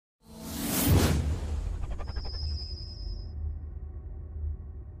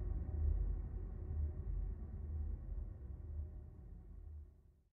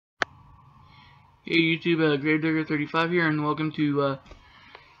Hey YouTube, Gravedigger35 here, and welcome to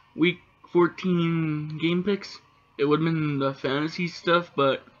week 14 game picks. It would have been the fantasy stuff,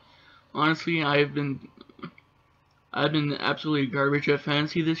 but honestly, I've been absolutely garbage at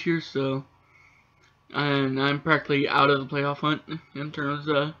fantasy this year, and I'm practically out of the playoff hunt in terms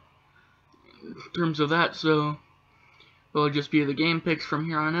of that. So it'll just be the game picks from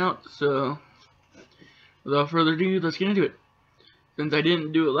here on out. So without further ado, let's get into it. Since I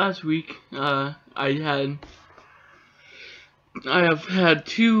didn't do it last week, I have had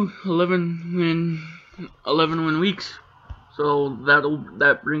two 11 win weeks, so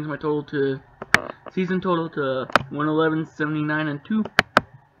that brings my season total to 111, 79, and 2.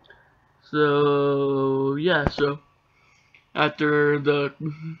 So yeah, so after the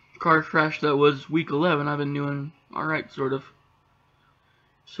car crash that was week 11, I've been doing alright, sort of.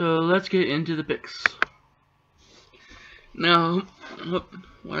 So let's get into the picks. Now,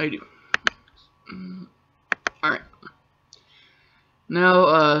 what I do? Alright.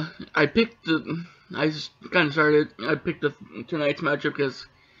 Now, I picked tonight's matchup because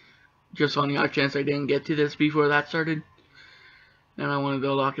just on the off chance I didn't get to this before that started, and I wanted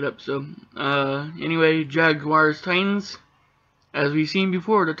to lock it up. So, anyway, Jaguars Titans. As we've seen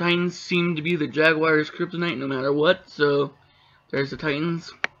before, the Titans seem to be the Jaguars' kryptonite no matter what. So, there's the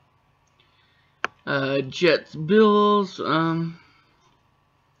Titans. Jets Bills.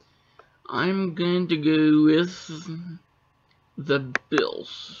 I'm going to go with the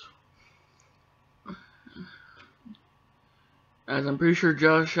Bills, as I'm pretty sure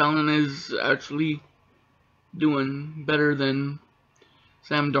Josh Allen is actually doing better than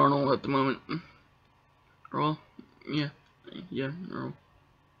Sam Darnold at the moment. Well, yeah, Earl.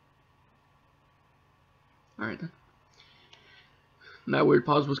 Alright then. That weird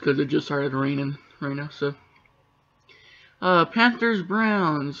pause was because it just started raining right now. So, Panthers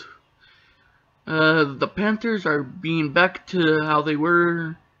Browns. The Panthers are being back to how they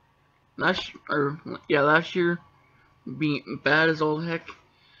were last year, being bad as all heck.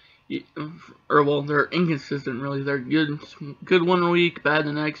 Or well, they're inconsistent really. They're good one week, bad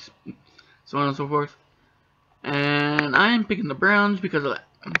the next, so on and so forth. And I'm picking the Browns because of that.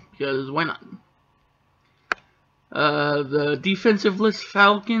 Because why not? The defensive-less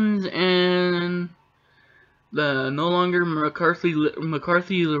Falcons and the no longer McCarthy.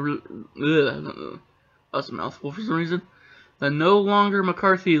 That's a mouthful for some reason. The no longer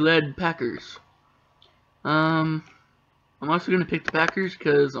McCarthy-led Packers. I'm also gonna pick the Packers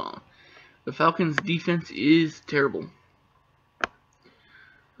because the Falcons' defense is terrible.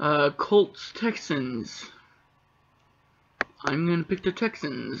 Colts Texans. I'm gonna pick the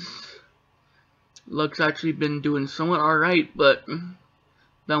Texans. Luck's actually been doing somewhat alright, but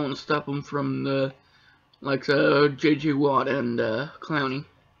that won't stop them from the J.J. Watt and Clowney.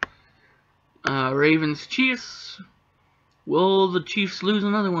 Ravens Chiefs. Will the Chiefs lose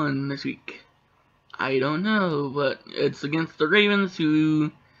another one this week? I don't know, but it's against the Ravens,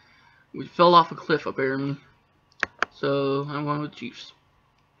 who fell off a cliff apparently. So I'm going with Chiefs.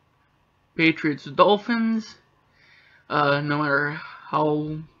 Patriots Dolphins. No matter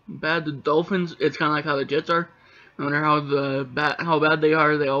how bad the Dolphins, it's kind of like how the Jets are. No matter how bad they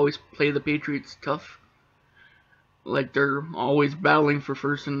are, they always play the Patriots tough. Like they're always battling for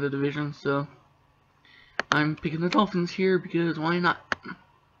first in the division. So I'm picking the Dolphins here because why not?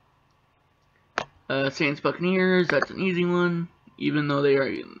 Saints Buccaneers. That's an easy one. Even though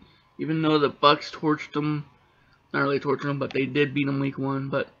the Bucks torched them, not really torched them, but they did beat them week 1.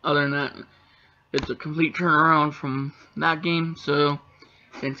 But other than that, it's a complete turnaround from that game. So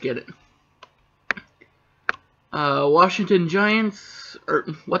Saints get it. Washington Giants, or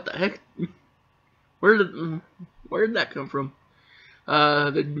what the heck? Where did that come from?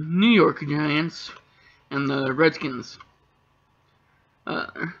 The New York Giants and the Redskins.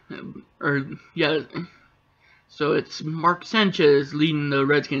 So it's Mark Sanchez leading the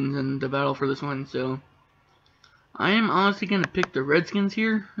Redskins in the battle for this one. So I am honestly gonna pick the Redskins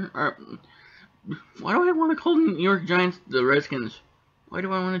here. Why do I want to call the New York Giants the Redskins? Why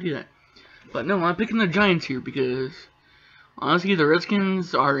do I want to do that? But no, I'm picking the Giants here because honestly, the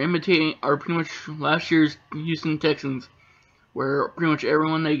Redskins are pretty much last year's Houston Texans, where pretty much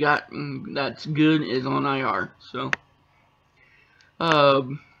everyone they got that's good is on IR. So,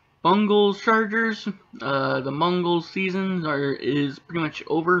 Bungles Chargers. The Bungles season is pretty much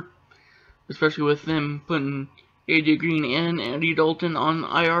over, especially with them putting AJ Green and Andy Dalton on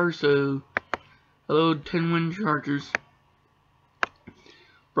IR. So, hello, 10-win Chargers.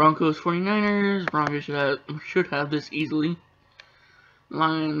 Broncos 49ers. Broncos should have this easily.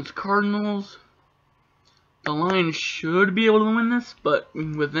 Lions Cardinals. The Lions should be able to win this, but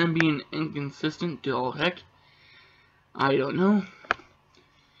with them being inconsistent to all heck, I don't know.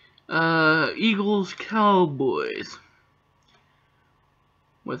 Eagles, Cowboys.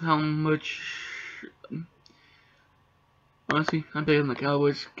 With how much... Honestly, I'm picking the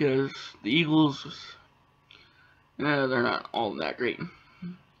Cowboys because the Eagles, they're not all that great.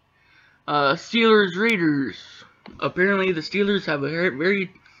 Steelers, Raiders. Apparently, the Steelers have a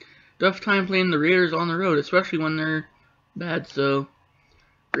very tough time playing the Raiders on the road, especially when they're bad. So,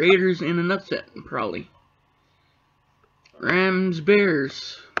 Raiders in an upset, probably. Rams,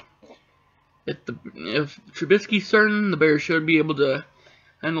 Bears. If Trubisky's starting, the Bears should be able to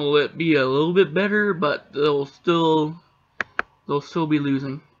handle it, be a little bit better, but they'll still be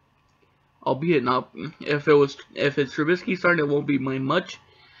losing. Albeit not. If it's Trubisky starting, it won't be by much.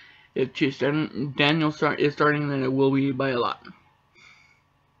 If Chase Daniel is starting, then it will be by a lot.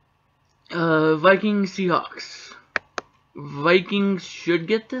 Vikings, Seahawks. Vikings should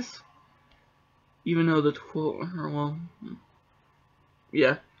get this, even though the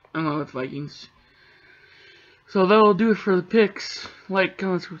yeah, I'm going with Vikings. So that'll do it for the picks. Like,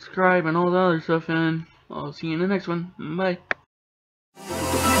 comment, subscribe, and all the other stuff, and I'll see you in the next one. Bye.